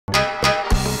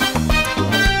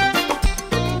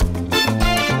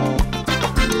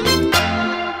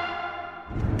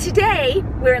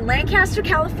in Lancaster,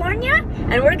 California,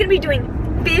 and we're gonna be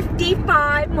doing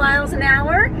 55 miles an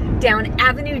hour down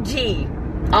Avenue G,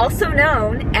 also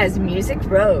known as Music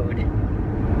Road.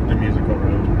 The musical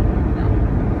road.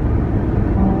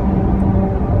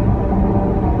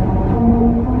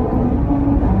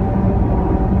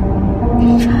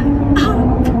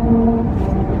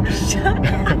 Shut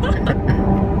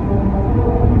up.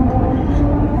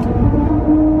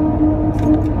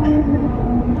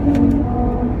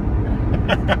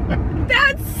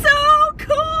 That's so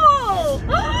cool!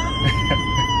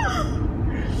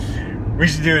 We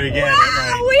should do it again.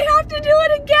 Wow, we have to do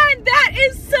it again. That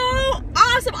is so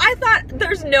awesome. I thought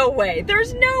there's no way.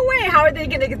 There's no way. How are they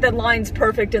going to get the lines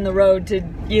perfect in the road to,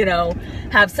 you know,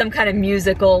 have some kind of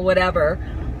musical whatever?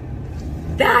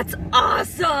 That's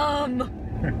awesome.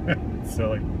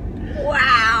 Silly.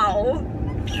 Wow.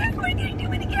 Yeah, we're going to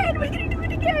do it again. We're going to do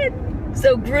it again.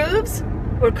 So grooves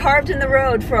were carved in the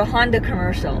road for a Honda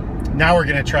commercial. Now we're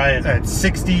going to try it at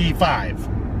 65.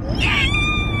 Yay!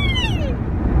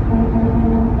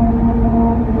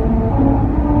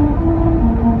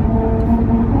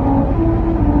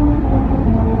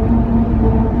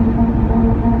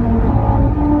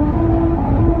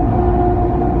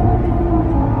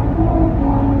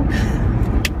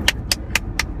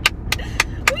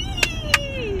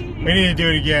 We need to do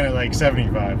it again at like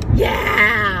 75.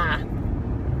 Yeah!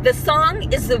 The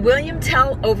song is the William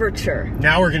Tell Overture.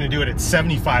 Now we're going to do it at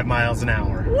 75 miles an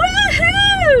hour.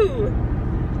 Woohoo!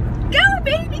 Go,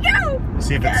 baby, go!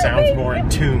 See if it Go, sounds baby. more in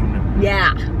tune.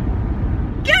 Yeah.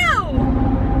 Go!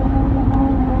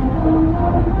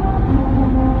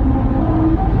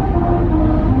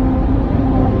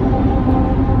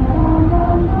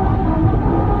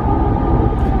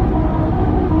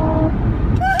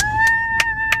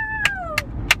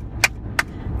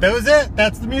 That was it.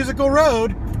 That's the musical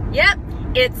road. Yep.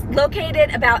 It's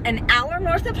located about an hour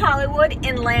north of Hollywood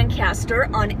in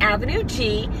Lancaster on Avenue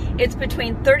G. It's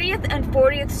between 30th and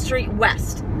 40th Street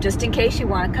West, just in case you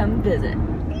want to come visit.